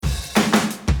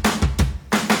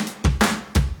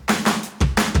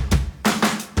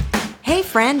Hey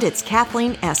friend, it's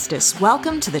Kathleen Estes.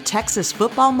 Welcome to the Texas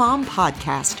Football Mom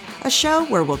Podcast, a show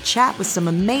where we'll chat with some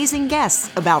amazing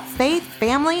guests about faith,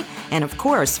 family, and of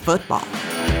course, football.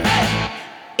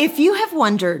 If you have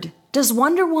wondered, does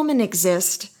Wonder Woman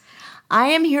exist? I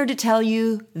am here to tell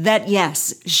you that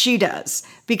yes, she does,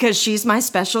 because she's my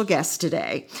special guest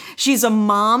today. She's a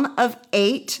mom of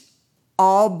 8,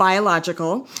 all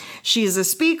biological. She is a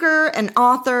speaker, an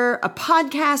author, a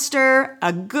podcaster,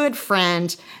 a good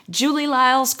friend. Julie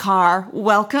Lyles Carr,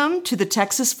 welcome to the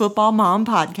Texas Football Mom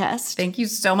Podcast. Thank you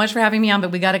so much for having me on, but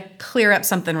we got to clear up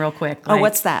something real quick. Oh,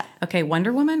 what's that? Okay,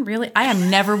 Wonder Woman? Really? I am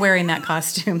never wearing that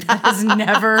costume. That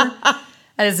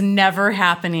is never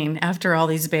happening after all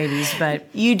these babies, but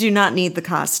you do not need the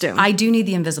costume. I do need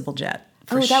the invisible jet.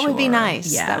 That would be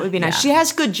nice. Yeah, that would be nice. Yeah. She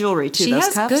has good jewelry too. She those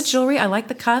has cuffs. good jewelry. I like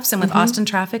the cuffs, and with Austin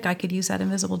traffic, I could use that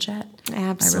invisible jet.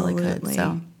 Absolutely. I really could.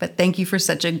 So, but thank you for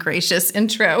such a gracious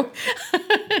intro.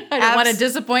 I don't want to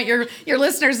disappoint your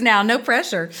listeners now. No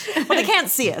pressure. Well, they can't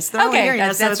see us. They're only hearing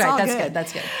us. That's so right. It's all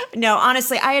That's good. No,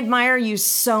 honestly, I admire you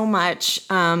so much.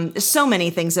 So many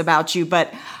things about you,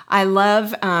 but I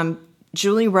love.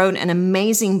 Julie wrote an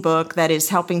amazing book that is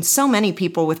helping so many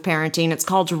people with parenting. It's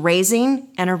called Raising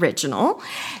an Original.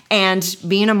 And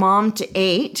being a mom to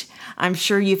 8, I'm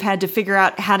sure you've had to figure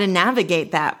out how to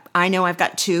navigate that. I know I've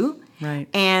got 2. Right.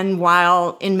 And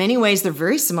while in many ways they're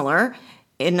very similar,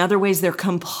 in other ways they're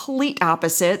complete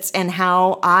opposites. And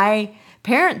how I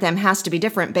parent them has to be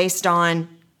different based on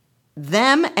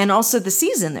them and also the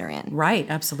season they're in. Right,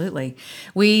 absolutely.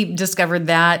 We discovered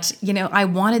that, I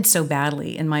wanted so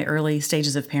badly in my early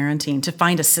stages of parenting to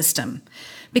find a system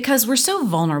because we're so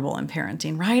vulnerable in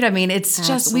parenting, right? I mean, it's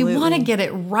just, we want to get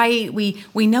it right. We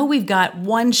know we've got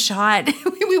one shot.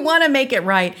 We want to make it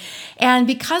right. And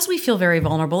because we feel very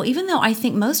vulnerable, even though I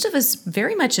think most of us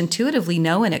very much intuitively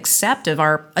know and accept of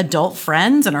our adult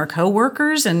friends and our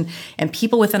coworkers and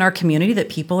people within our community that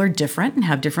people are different and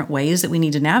have different ways that we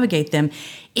need to navigate them,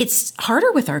 it's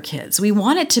harder with our kids. We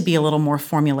want it to be a little more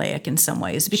formulaic in some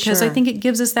ways because Sure. I think it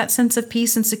gives us that sense of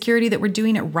peace and security that we're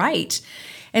doing it right.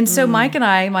 And so Mike and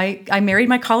I married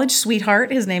my college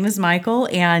sweetheart. His name is Michael.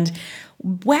 And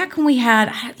back when we had,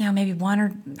 maybe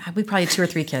we probably had 2 or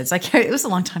 3 kids. It was a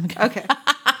long time ago. Okay.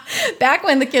 Back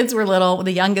when the kids were little,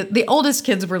 the oldest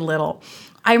kids were little,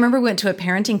 I remember we went to a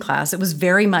parenting class. It was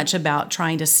very much about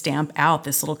trying to stamp out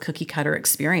this little cookie cutter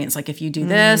experience. Like if you do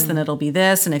this, then it'll be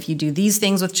this. And if you do these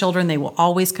things with children, they will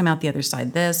always come out the other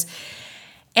side this.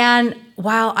 And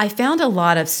while I found a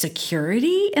lot of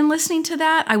security in listening to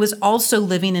that, I was also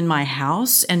living in my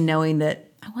house and knowing that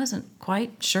I wasn't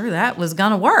quite sure that was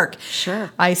going to work. Sure.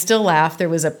 I still laugh. There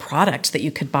was a product that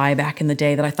you could buy back in the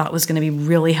day that I thought was going to be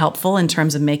really helpful in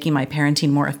terms of making my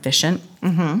parenting more efficient.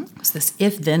 It was this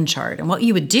if-then chart. And what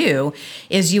you would do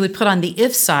is you would put on the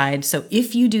if side. So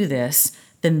if you do this,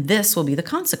 then this will be the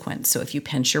consequence. So if you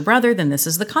pinch your brother, then this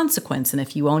is the consequence. And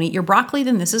if you won't eat your broccoli,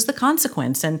 then this is the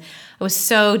consequence. And I was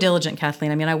so diligent,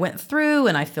 Kathleen. I mean, I went through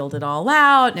and I filled it all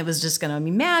out and it was just going to be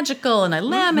magical and I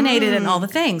laminated it and all the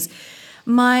things.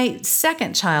 My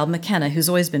second child, McKenna, who's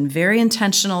always been very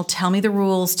intentional, tell me the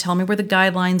rules, tell me where the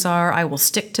guidelines are. I will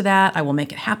stick to that. I will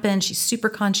make it happen. She's super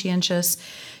conscientious.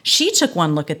 She took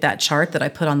one look at that chart that I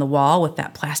put on the wall with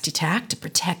that plasti tack to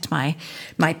protect my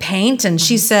paint. And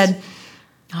she said,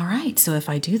 all right, so if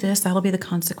I do this, that'll be the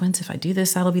consequence. If I do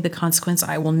this, that'll be the consequence.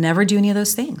 I will never do any of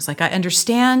those things. Like I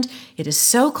understand. It is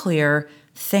so clear.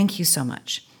 Thank you so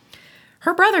much.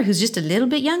 Her brother, who's just a little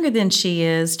bit younger than she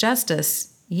is,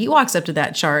 Justice, he walks up to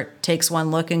that chart, takes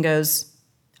one look and goes,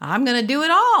 I'm going to do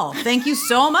it all. Thank you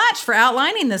so much for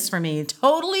outlining this for me.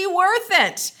 Totally worth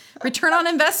it. Return on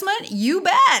investment? You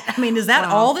bet. I mean, is that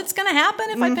all that's going to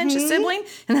happen if I pinch a sibling?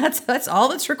 And that's all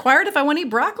that's required if I want to eat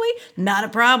broccoli? Not a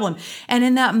problem. And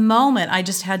in that moment, I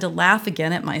just had to laugh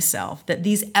again at myself that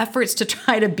these efforts to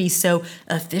try to be so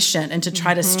efficient and to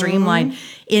try to streamline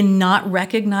in not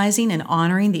recognizing and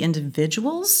honoring the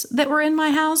individuals that were in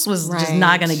my house was just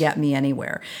not going to get me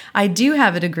anywhere. I do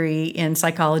have a degree in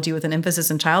psychology with an emphasis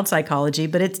in child psychology,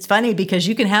 but it's funny because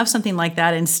you can have something like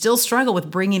that and still struggle with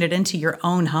bringing it into your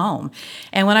own home.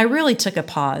 And when I really took a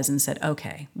pause and said,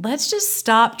 okay, let's just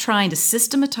stop trying to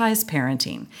systematize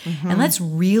parenting and let's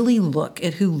really look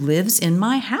at who lives in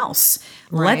my house.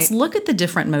 Right. Let's look at the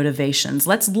different motivations.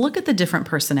 Let's look at the different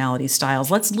personality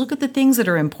styles. Let's look at the things that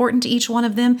are important to each one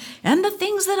of them and the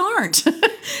things that aren't.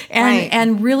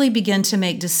 and really begin to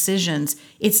make decisions.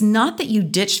 It's not that you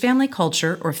ditch family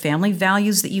culture or family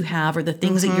values that you have or the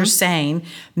things that you're saying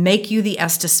make you the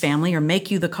Estes family or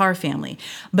make you the Carr family,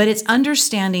 but it's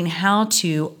understanding learning how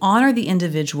to honor the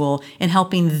individual and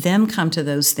helping them come to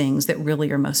those things that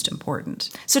really are most important.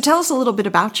 So tell us a little bit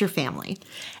about your family.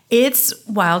 It's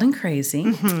wild and crazy.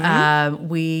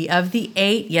 We, of the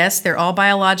 8, yes, they're all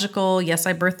biological. Yes,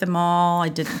 I birthed them all. I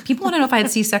did. People want to know if I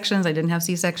had C-sections. I didn't have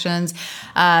C-sections.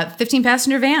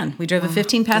 15-passenger van. We drove a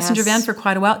 15-passenger van for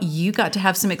quite a while. You got to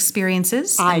have some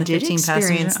experiences. I did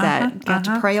experience that. Got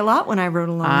to pray a lot when I rode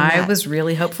along. I was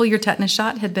really hopeful your tetanus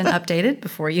shot had been updated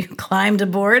before you climbed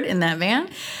aboard in that van.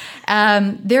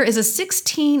 There is a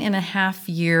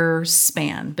 16-and-a-half-year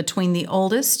span between the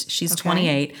oldest, she's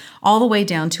 28, all the way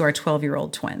down to our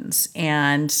 12-year-old twins.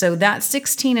 And so that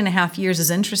 16 and a half years is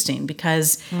interesting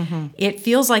because it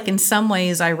feels like in some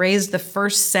ways I raised the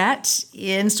first set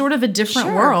in sort of a different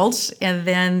world and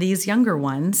then these younger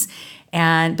ones.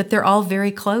 But they're all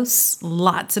very close,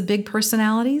 lots of big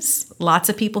personalities, lots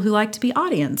of people who like to be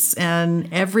audience, and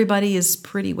everybody is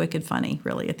pretty wicked funny,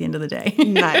 really, at the end of the day.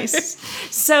 Nice.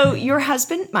 So your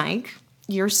husband, Mike,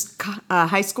 your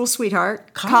high school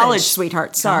sweetheart, college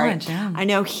sweetheart, sorry. College, yeah. I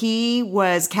know he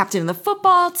was captain of the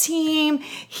football team.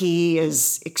 He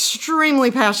is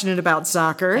extremely passionate about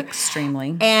soccer.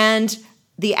 Extremely. And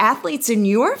the athletes in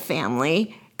your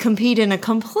family compete in a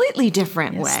completely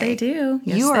different way. Yes, they do.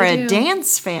 Yes, you are they a do.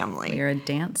 dance family. We're a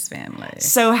dance family.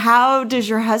 So how does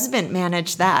your husband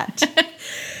manage that?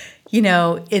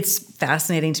 It's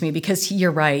fascinating to me because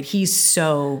you're right. He's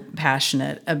so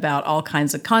passionate about all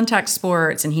kinds of contact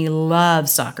sports and he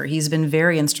loves soccer. He's been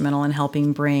very instrumental in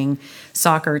helping bring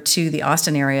soccer to the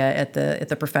Austin area at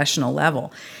the professional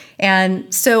level.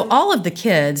 And so all of the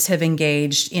kids have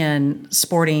engaged in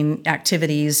sporting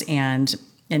activities and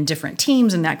in different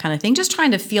teams and that kind of thing, just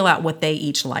trying to feel out what they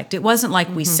each liked. It wasn't like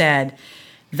we said,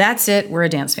 that's it, we're a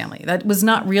dance family. That was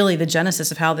not really the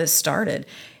genesis of how this started.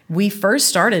 We first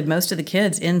started most of the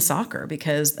kids in soccer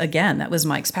because, again, that was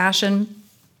Mike's passion.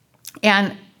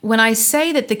 And when I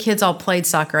say that the kids all played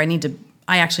soccer,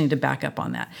 I actually need to back up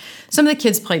on that. Some of the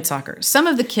kids played soccer. Some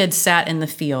of the kids sat in the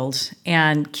field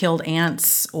and killed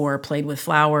ants or played with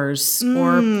flowers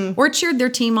or cheered their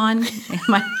team on.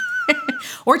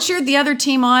 Or cheered the other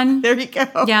team on. There you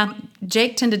go. Yeah.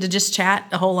 Jake tended to just chat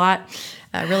a whole lot.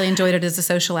 Really enjoyed it as a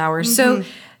social hour. So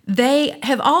they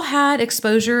have all had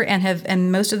exposure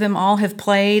and most of them all have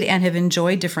played and have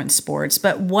enjoyed different sports.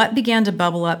 But what began to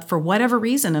bubble up for whatever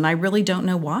reason, and I really don't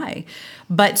know why,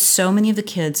 but so many of the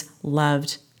kids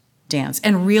loved dance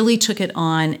and really took it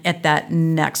on at that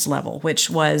next level, which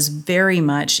was very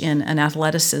much in an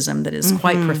athleticism that is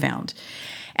quite profound.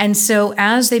 And so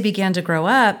as they began to grow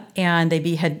up and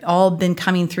they had all been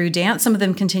coming through dance, some of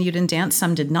them continued in dance,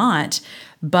 some did not,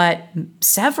 but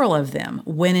several of them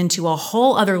went into a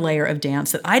whole other layer of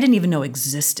dance that I didn't even know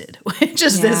existed, which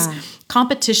is this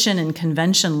competition and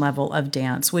convention level of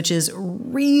dance, which is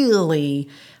really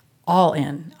all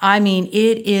in. I mean,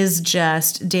 it is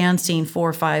just dancing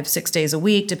 4, 5, 6 days a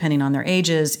week, depending on their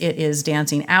ages. It is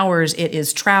dancing hours. It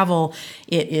is travel.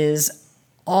 It is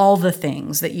all the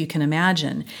things that you can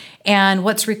imagine. And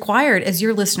what's required, as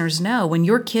your listeners know, when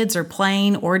your kids are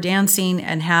playing or dancing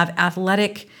and have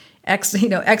athletic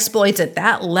exploits at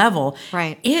that level,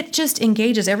 right, it just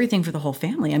engages everything for the whole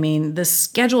family. I mean, the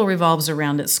schedule revolves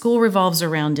around it, school revolves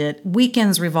around it,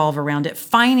 weekends revolve around it,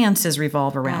 finances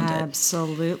revolve around it.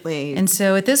 Absolutely. And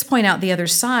so at this point out the other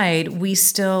side, we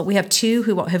have 2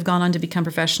 who have gone on to become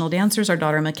professional dancers, our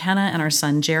daughter McKenna and our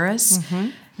son Jairus.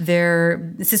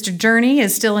 Their sister Journey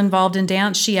is still involved in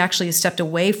dance. She actually has stepped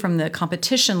away from the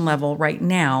competition level right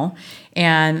now.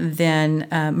 And then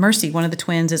Mercy, one of the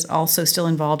twins, is also still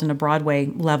involved in a Broadway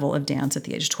level of dance at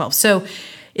the age of 12. So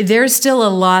there's still a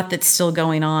lot that's still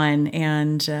going on,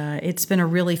 and it's been a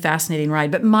really fascinating ride.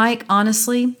 But Mike,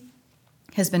 honestly,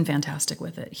 has been fantastic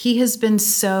with it. He has been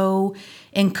so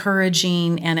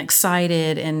encouraging and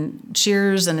excited and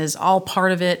cheers and is all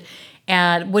part of it.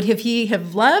 And would he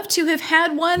have loved to have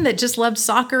had one that just loved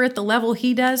soccer at the level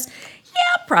he does?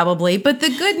 Yeah, probably. But the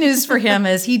good news for him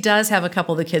is he does have a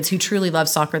couple of the kids who truly love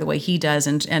soccer the way he does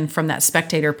and from that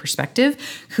spectator perspective,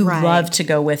 who love to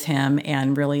go with him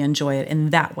and really enjoy it in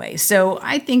that way. So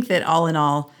I think that all in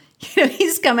all,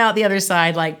 he's come out the other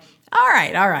side like, all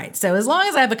right. So as long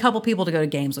as I have a couple people to go to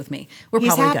games with me,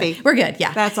 he's probably happy. Good. We're good.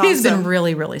 Yeah. That's awesome. He's been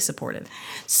really, really supportive.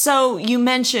 So you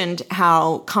mentioned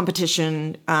how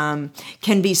competition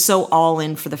can be so all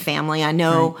in for the family. I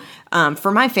know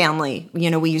for my family,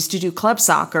 we used to do club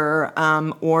soccer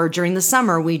or during the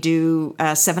summer we do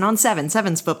 7-on-7,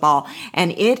 sevens football.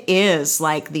 And it is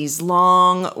like these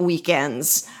long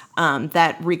weekends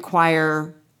that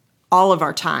require all of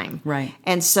our time. Right.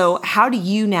 And so how do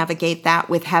you navigate that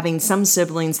with having some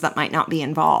siblings that might not be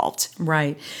involved?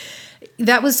 Right.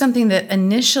 that was something that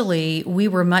initially we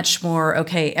were much more,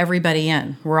 okay, everybody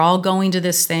in. We're all going to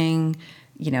this thing.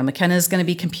 McKenna's going to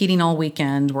be competing all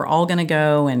weekend. We're all going to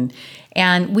go.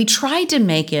 And we tried to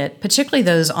make it, particularly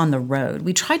those on the road,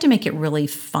 we tried to make it really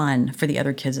fun for the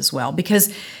other kids as well.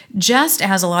 Because just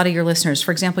as a lot of your listeners,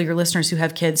 for example, your listeners who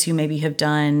have kids who maybe have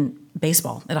done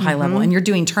baseball at a high level, and you're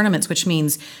doing tournaments, which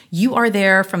means you are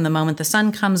there from the moment the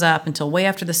sun comes up until way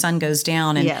after the sun goes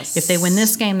down. And if they win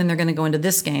this game, then they're going to go into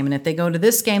this game. And if they go to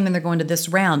this game, then they're going to this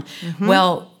round.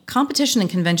 Well, competition and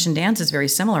convention dance is very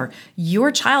similar.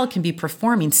 Your child can be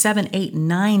performing 7, 8,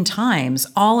 9 times,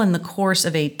 all in the course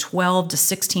of a 12 to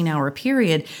 16 hour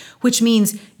period, which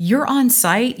means you're on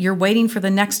site, you're waiting for the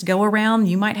next go around.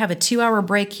 You might have a 2-hour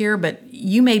break here, but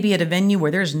you may be at a venue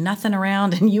where there's nothing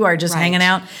around and you are just hanging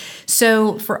out.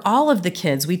 So for all of the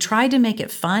kids, we tried to make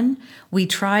it fun. We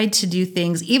tried to do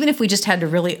things, even if we just had to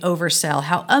really oversell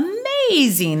how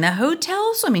amazing the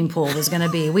hotel swimming pool was going to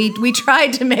be. We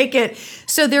tried to make it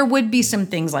so there would be some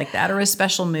things like that, or a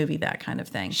special movie, that kind of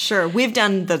thing. Sure. We've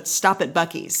done the stop at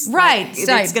Buc-ee's. Right.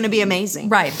 It's going to be amazing.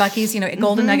 Right. Buc-ee's,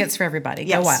 golden nuggets for everybody.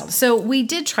 Yes. Go wild. So we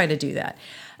did try to do that.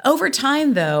 Over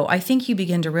time, though, I think you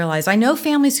begin to realize, I know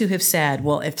families who have said,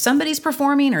 well, if somebody's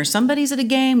performing or somebody's at a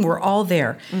game, we're all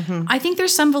there. I think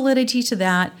there's some validity to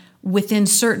that within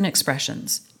certain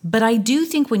expressions. But I do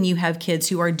think when you have kids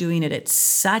who are doing it at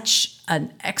such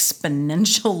an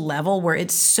exponential level where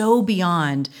it's so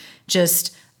beyond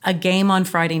just a game on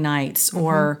Friday nights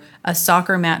or a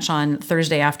soccer match on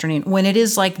Thursday afternoon, when it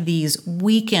is like these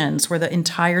weekends where the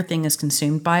entire thing is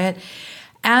consumed by it,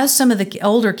 as some of the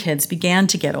older kids began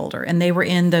to get older, and they were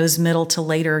in those middle to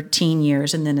later teen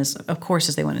years, and then as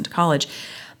they went into college,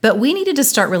 but we needed to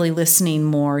start really listening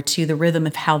more to the rhythm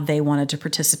of how they wanted to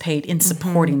participate in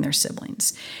supporting their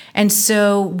siblings. And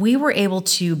so we were able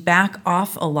to back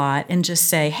off a lot and just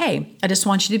say, hey, I just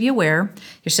want you to be aware,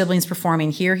 your sibling's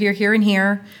performing here, here, here, and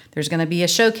here. There's going to be a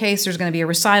showcase, there's going to be a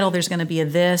recital, there's going to be a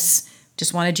this.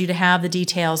 Just wanted you to have the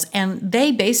details. And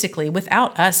they basically,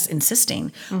 without us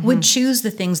insisting, would choose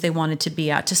the things they wanted to be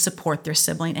at to support their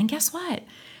sibling. And guess what?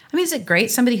 I mean, is it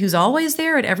great? Somebody who's always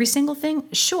there at every single thing?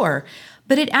 Sure.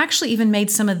 But it actually even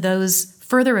made some of those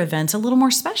further events a little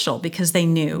more special because they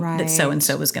knew that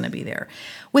so-and-so was going to be there.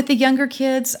 With the younger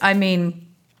kids, I mean,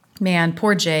 man,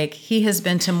 poor Jake, he has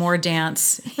been to more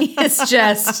dance. He is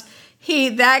just...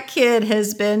 that kid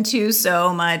has been to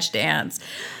so much dance.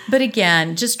 But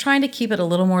again, just trying to keep it a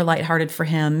little more lighthearted for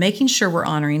him, making sure we're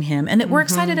honoring him and that we're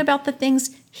excited about the things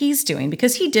he's doing,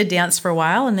 because he did dance for a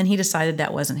while and then he decided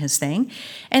that wasn't his thing.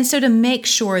 And so to make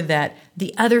sure that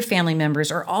the other family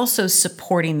members are also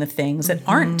supporting the things that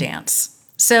aren't dance.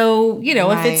 So,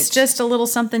 if it's just a little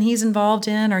something he's involved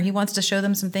in, or he wants to show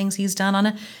them some things he's done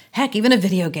on even a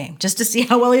video game, just to see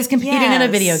how well he's competing in a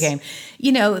video game,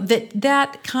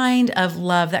 that kind of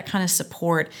love, that kind of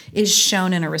support is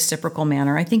shown in a reciprocal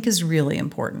manner, I think is really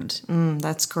important.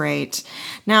 That's great.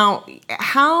 Now,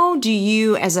 how do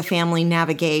you as a family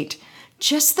navigate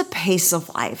just the pace of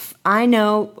life? I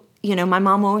know, my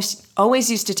mom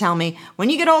always used to tell me, when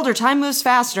you get older, time moves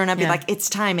faster. And I'd be like, it's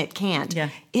time, it can't. Yeah.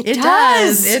 It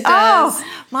does. It does.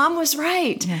 Oh, Mom was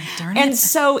right. Yeah, darn it. And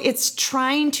so it's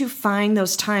trying to find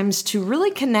those times to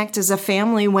really connect as a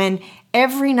family when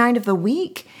every night of the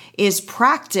week is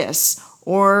practice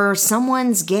or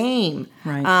someone's game.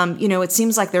 Right. It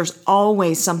seems like there's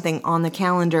always something on the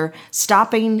calendar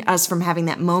stopping us from having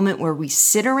that moment where we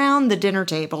sit around the dinner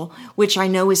table, which I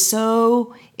know is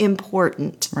so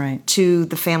important to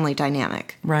the family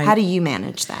dynamic. Right. How do you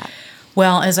manage that?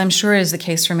 Well, as I'm sure is the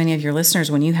case for many of your listeners,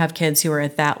 when you have kids who are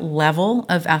at that level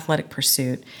of athletic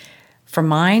pursuit, for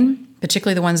mine,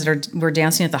 particularly the ones that we're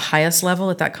dancing at the highest level,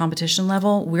 at that competition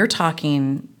level, we're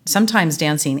talking sometimes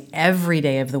dancing every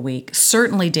day of the week,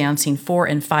 certainly dancing 4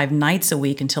 and 5 nights a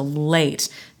week until late,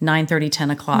 9:30,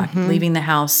 10 o'clock, leaving the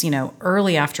house,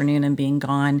 early afternoon and being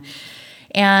gone.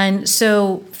 And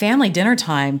so family dinner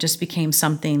time just became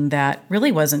something that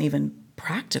really wasn't even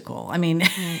practical. I mean,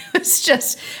 it was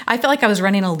just, I felt like I was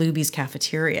running a Luby's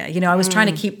cafeteria. I was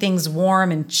trying to keep things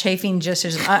warm and chafing just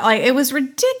as, it was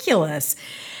ridiculous.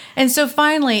 And so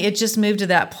finally, it just moved to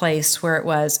that place where it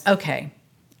was, okay,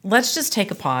 let's just take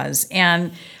a pause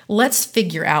and let's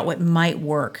figure out what might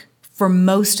work for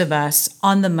most of us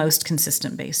on the most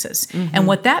consistent basis. And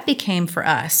what that became for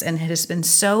us, and it has been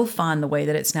so fun the way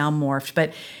that it's now morphed,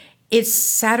 but It's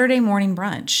Saturday morning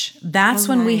brunch. That's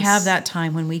when we have that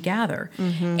time when we gather.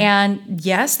 And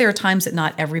yes, there are times that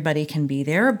not everybody can be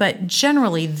there, but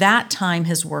generally that time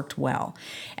has worked well.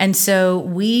 And so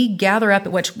we gather up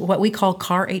at what we call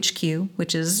Car HQ,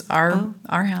 which is our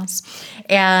house.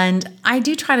 And I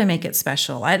do try to make it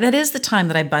special. That is the time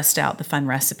that I bust out the fun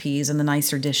recipes and the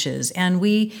nicer dishes. And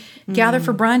we gather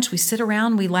for brunch, we sit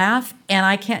around, we laugh. And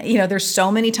I can't, there's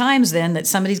so many times then that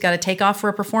somebody's got to take off for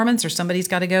a performance, or somebody's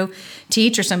got to go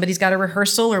teach, or somebody's got a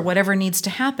rehearsal, or whatever needs to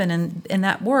happen in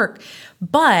that work.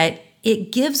 But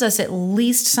it gives us at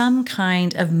least some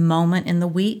kind of moment in the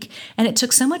week. And it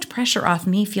took so much pressure off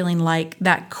me feeling like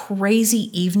that crazy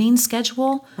evening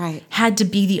schedule had to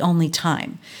be the only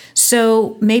time.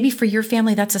 So maybe for your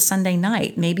family, that's a Sunday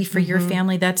night. Maybe for your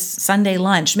family, that's Sunday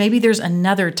lunch. Maybe there's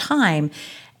another time.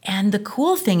 And the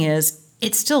cool thing is,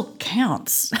 it still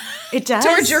counts. It does.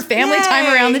 Towards your family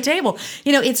time around the table.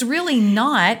 It's really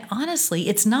not, honestly,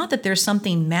 it's not that there's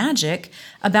something magic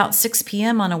about 6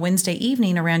 p.m. on a Wednesday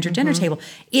evening around your dinner table.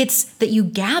 It's that you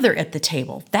gather at the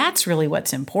table. That's really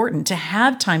what's important, to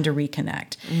have time to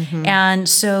reconnect. And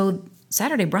so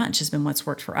Saturday brunch has been what's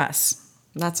worked for us.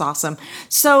 That's awesome.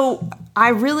 So I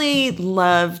really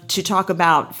love to talk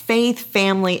about faith,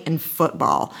 family, and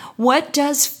football. What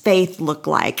does faith look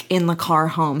like in the Carr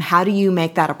home? How do you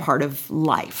make that a part of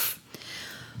life?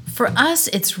 For us,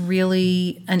 it's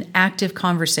really an active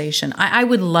conversation. I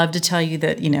would love to tell you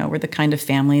that, we're the kind of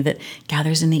family that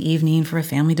gathers in the evening for a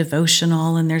family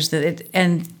devotional, and there's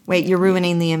Wait, you're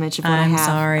ruining the image of what I have. I'm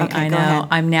sorry, okay, I know. Ahead.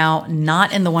 I'm now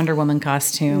not in the Wonder Woman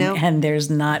costume, Nope. and there's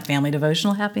not family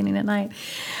devotional happening at night.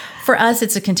 For us,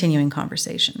 it's a continuing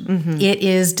conversation. It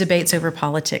is debates over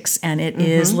politics, and it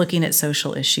is looking at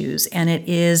social issues, and it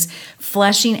is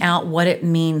fleshing out what it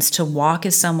means to walk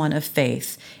as someone of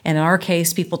faith. And in our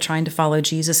case, people trying to follow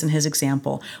Jesus and his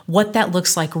example, what that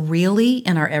looks like really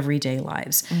in our everyday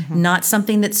lives. Not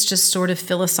something that's just sort of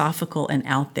philosophical and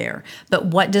out there, but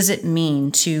what does it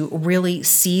mean to really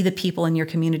see the people in your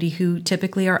community who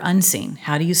typically are unseen?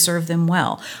 How do you serve them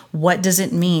well? What does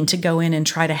it mean to go in and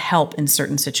try to help in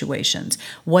certain situations?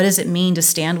 What does it mean to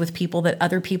stand with people that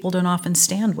other people don't often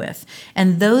stand with?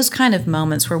 And those kind of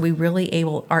moments where we really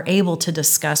are able to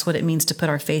discuss what it means to put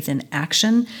our faith in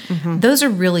action, those are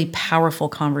really powerful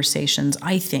conversations,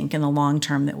 I think, in the long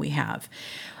term that we have.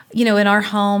 In our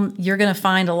home, you're going to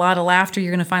find a lot of laughter.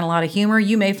 You're going to find a lot of humor.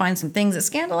 You may find some things that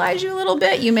scandalize you a little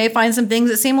bit. You may find some things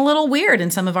that seem a little weird in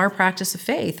some of our practice of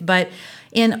faith. But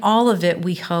in all of it,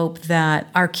 we hope that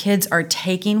our kids are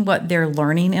taking what they're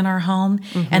learning in our home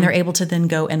and they're able to then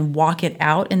go and walk it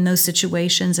out in those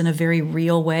situations in a very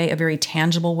real way, a very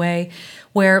tangible way,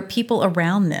 where people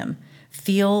around them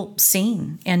feel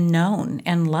seen and known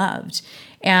and loved.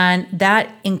 And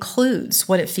that includes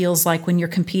what it feels like when you're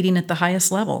competing at the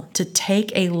highest level, to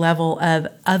take a level of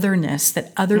otherness,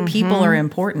 that other people are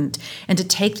important, and to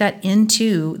take that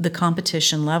into the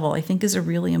competition level, I think is a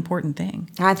really important thing.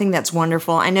 I think that's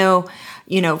wonderful. I know,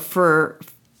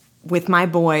 with my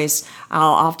boys,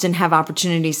 I'll often have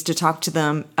opportunities to talk to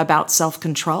them about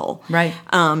self-control, right?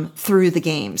 Through the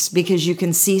games, because you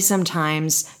can see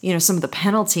sometimes, some of the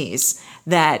penalties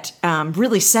that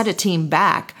really set a team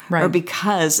back, right, or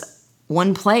because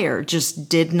one player just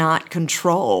did not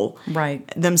control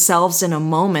themselves in a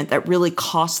moment that really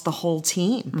cost the whole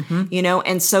team,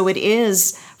 and so it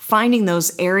is finding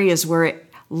those areas where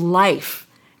life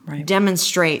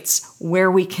demonstrates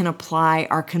where we can apply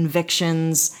our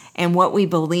convictions and what we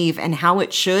believe and how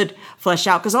it should flesh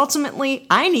out. Because ultimately,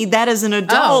 I need that as an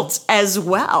adult as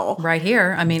well. Right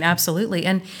here. I mean, absolutely.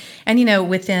 And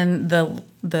within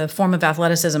the form of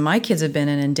athleticism my kids have been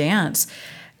in dance,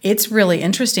 it's really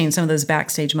interesting, some of those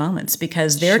backstage moments,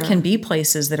 because there can be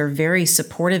places that are very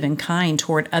supportive and kind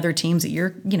toward other teams that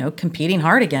you're, competing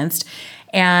hard against.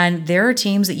 And there are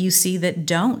teams that you see that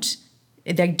don't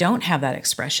have that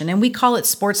expression. And we call it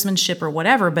sportsmanship or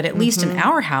whatever, but at least in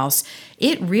our house,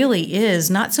 it really is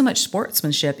not so much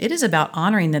sportsmanship. It is about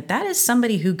honoring that is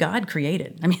somebody who God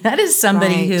created. I mean, that is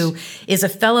somebody who is a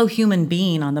fellow human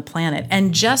being on the planet.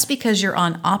 And just because you're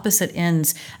on opposite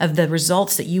ends of the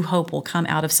results that you hope will come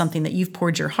out of something that you've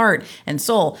poured your heart and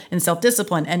soul and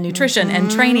self-discipline and nutrition and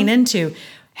training into,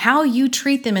 how you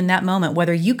treat them in that moment,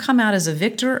 whether you come out as a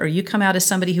victor or you come out as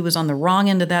somebody who was on the wrong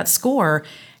end of that score,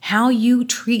 how you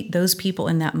treat those people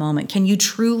in that moment. Can you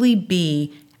truly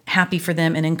be happy for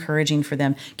them and encouraging for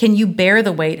them? Can you bear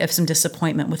the weight of some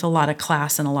disappointment with a lot of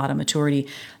class and a lot of maturity?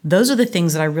 Those are the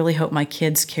things that I really hope my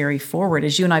kids carry forward.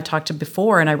 As you and I have talked to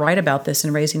before, and I write about this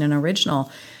in Raising an Original,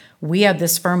 we have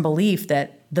this firm belief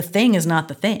that the thing is not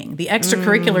the thing. The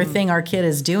extracurricular thing our kid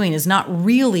is doing is not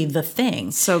really the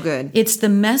thing. So good. It's the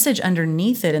message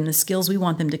underneath it and the skills we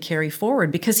want them to carry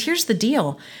forward. Because here's the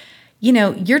deal. You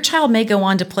know, your child may go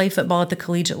on to play football at the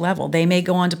collegiate level. They may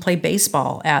go on to play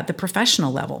baseball at the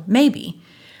professional level, maybe.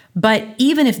 But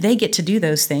even if they get to do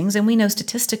those things, and we know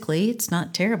statistically it's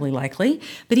not terribly likely,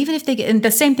 but even if they get, and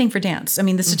the same thing for dance. I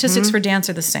mean, the statistics for dance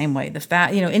are the same way.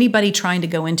 Anybody trying to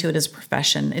go into it as a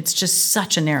profession, it's just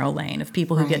such a narrow lane of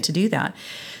people who get to do that.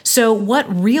 So what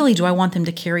really do I want them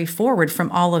to carry forward from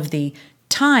all of the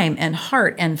time and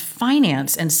heart and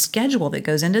finance and schedule that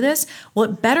goes into this? Well,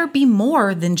 it better be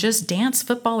more than just dance,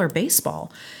 football, or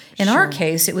baseball. In our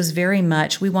case, it was very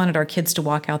much, we wanted our kids to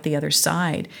walk out the other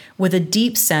side with a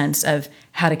deep sense of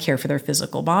how to care for their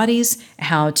physical bodies,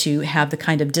 how to have the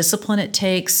kind of discipline it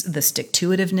takes, the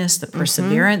stick-to-itiveness, the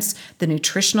perseverance, the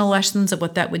nutritional lessons of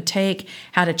what that would take,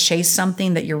 how to chase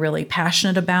something that you're really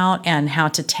passionate about, and how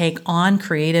to take on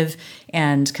creative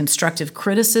and constructive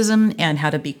criticism, and how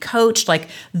to be coached. Like,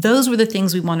 those were the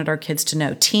things we wanted our kids to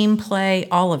know. Team play,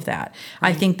 all of that.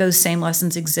 I think those same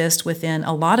lessons exist within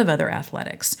a lot of other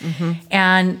athletics.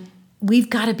 And we've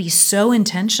got to be so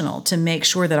intentional to make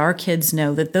sure that our kids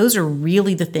know that those are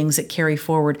really the things that carry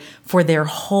forward for their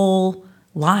whole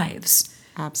lives.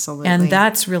 Absolutely. And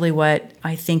that's really what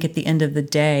I think at the end of the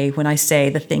day, when I say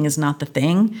the thing is not the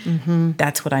thing,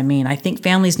 that's what I mean. I think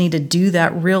families need to do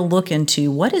that real look into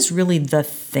what is really the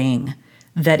thing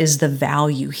that is the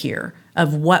value here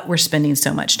of what we're spending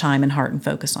so much time and heart and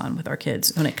focus on with our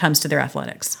kids when it comes to their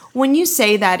athletics. When you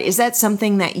say that, is that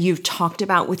something that you've talked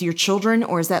about with your children,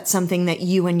 or is that something that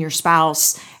you and your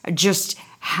spouse just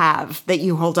have that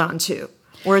you hold on to?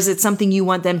 Or is it something you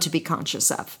want them to be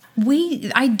conscious of?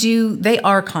 They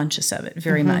are conscious of it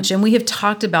very much. And we have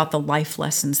talked about the life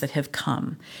lessons that have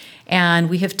come. And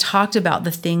we have talked about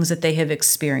the things that they have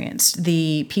experienced,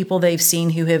 the people they've seen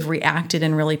who have reacted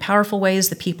in really powerful ways,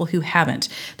 the people who haven't,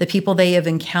 the people they have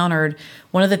encountered.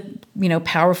 One of the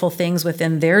powerful things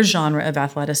within their genre of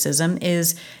athleticism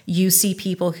is you see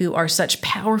people who are such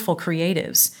powerful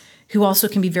creatives who also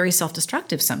can be very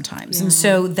self-destructive sometimes. And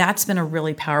so that's been a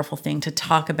really powerful thing to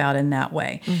talk about in that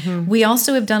way. We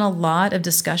also have done a lot of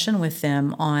discussion with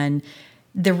them on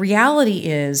the reality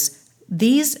is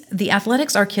the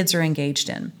athletics our kids are engaged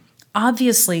in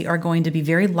obviously are going to be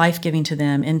very life-giving to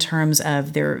them in terms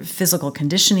of their physical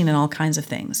conditioning and all kinds of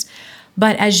things.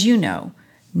 But as you know,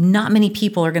 not many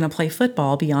people are going to play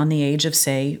football beyond the age of,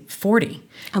 say, 40.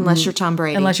 Unless you're Tom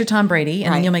Brady.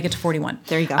 And then you'll make it to 41.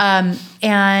 There you go.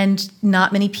 And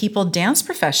not many people dance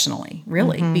professionally,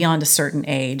 really, beyond a certain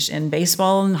age. And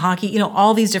baseball and hockey,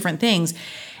 all these different things.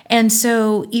 And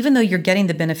so even though you're getting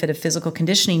the benefit of physical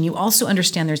conditioning, you also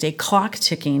understand there's a clock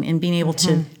ticking in being able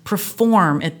to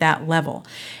perform at that level.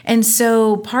 And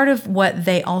so part of what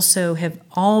they also have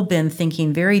all been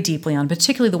thinking very deeply on,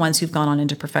 particularly the ones who've gone on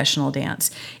into professional dance,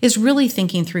 is really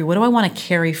thinking through, what do I want to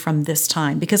carry from this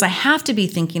time? Because I have to be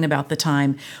thinking about the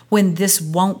time when this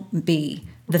won't be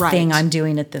the thing I'm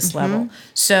doing at this level.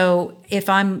 So if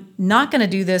I'm not going to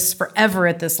do this forever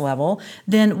at this level,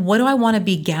 then what do I want to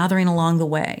be gathering along the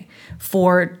way?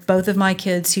 For both of my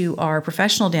kids who are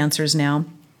professional dancers now,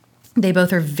 they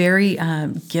both are very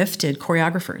gifted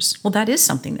choreographers. Well, that is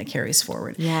something that carries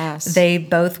forward. Yes. They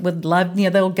both would love,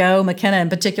 they'll go. McKenna in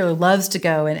particular loves to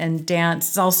go and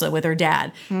dance also with her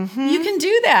dad. You can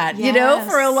do that,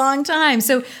 for a long time.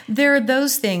 So there are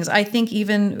those things. I think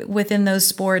even within those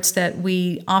sports that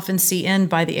we often see end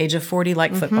by the age of 40,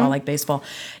 like football, like baseball,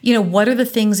 what are the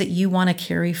things that you want to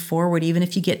carry forward, even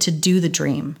if you get to do the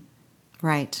dream?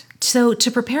 Right. So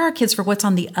to prepare our kids for what's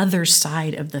on the other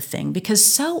side of the thing, because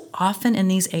so often in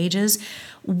these ages,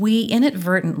 we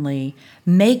inadvertently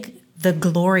make the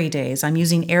glory days, I'm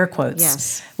using air quotes.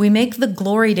 Yes. We make the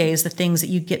glory days the things that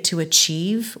you get to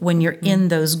achieve when you're in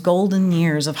those golden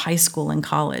years of high school and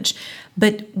college.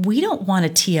 But we don't want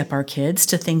to tee up our kids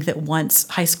to think that once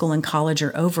high school and college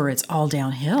are over, it's all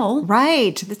downhill.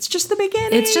 Right. It's just the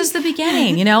beginning. It's just the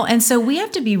beginning, And so we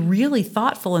have to be really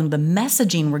thoughtful in the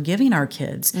messaging we're giving our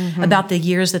kids about the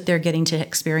years that they're getting to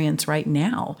experience right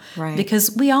now. Right.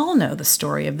 Because we all know the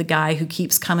story of the guy who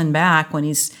keeps coming back when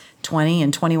he's 20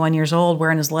 and 21 years old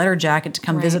wearing his letter jacket to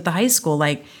come visit the high school.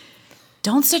 Like,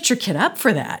 don't set your kid up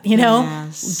for that,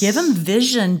 Yes. Give them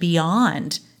vision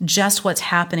beyond just what's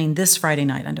happening this Friday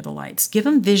night under the lights. Give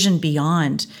them vision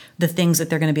beyond the things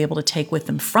that they're going to be able to take with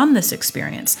them from this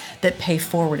experience that pay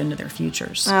forward into their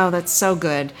futures. Oh, that's so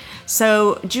good.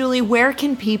 So, Julie, where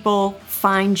can people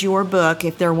find your book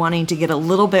if they're wanting to get a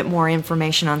little bit more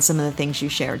information on some of the things you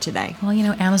shared today? Well,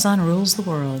 Amazon rules the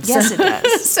world. Yes, it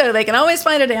does. So they can always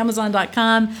find it at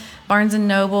Amazon.com, Barnes &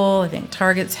 Noble, I think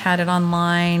Target's had it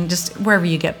online. Just wherever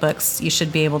you get books, you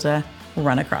should be able to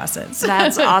run across it.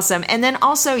 That's awesome. And then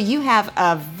also you have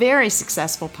a very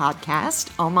successful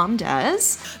podcast, All Mom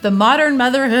Does. The Modern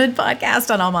Motherhood podcast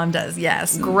on All Mom Does,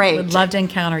 yes. Great. Would love to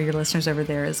encounter your listeners over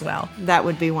there as well. That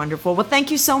would be wonderful. Well,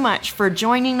 thank you so much for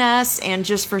joining us and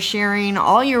just for sharing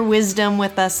all your wisdom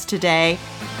with us today.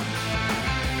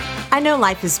 I know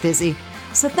life is busy,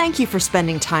 so thank you for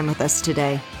spending time with us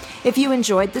today. If you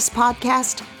enjoyed this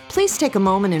podcast, please take a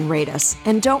moment and rate us,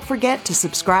 and don't forget to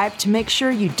subscribe to make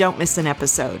sure you don't miss an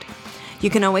episode. You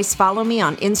can always follow me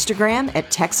on Instagram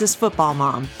at Texas Football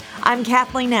Mom. I'm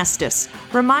Kathleen Estes,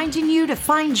 reminding you to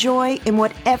find joy in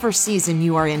whatever season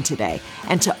you are in today,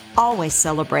 and to always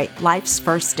celebrate life's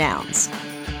first downs.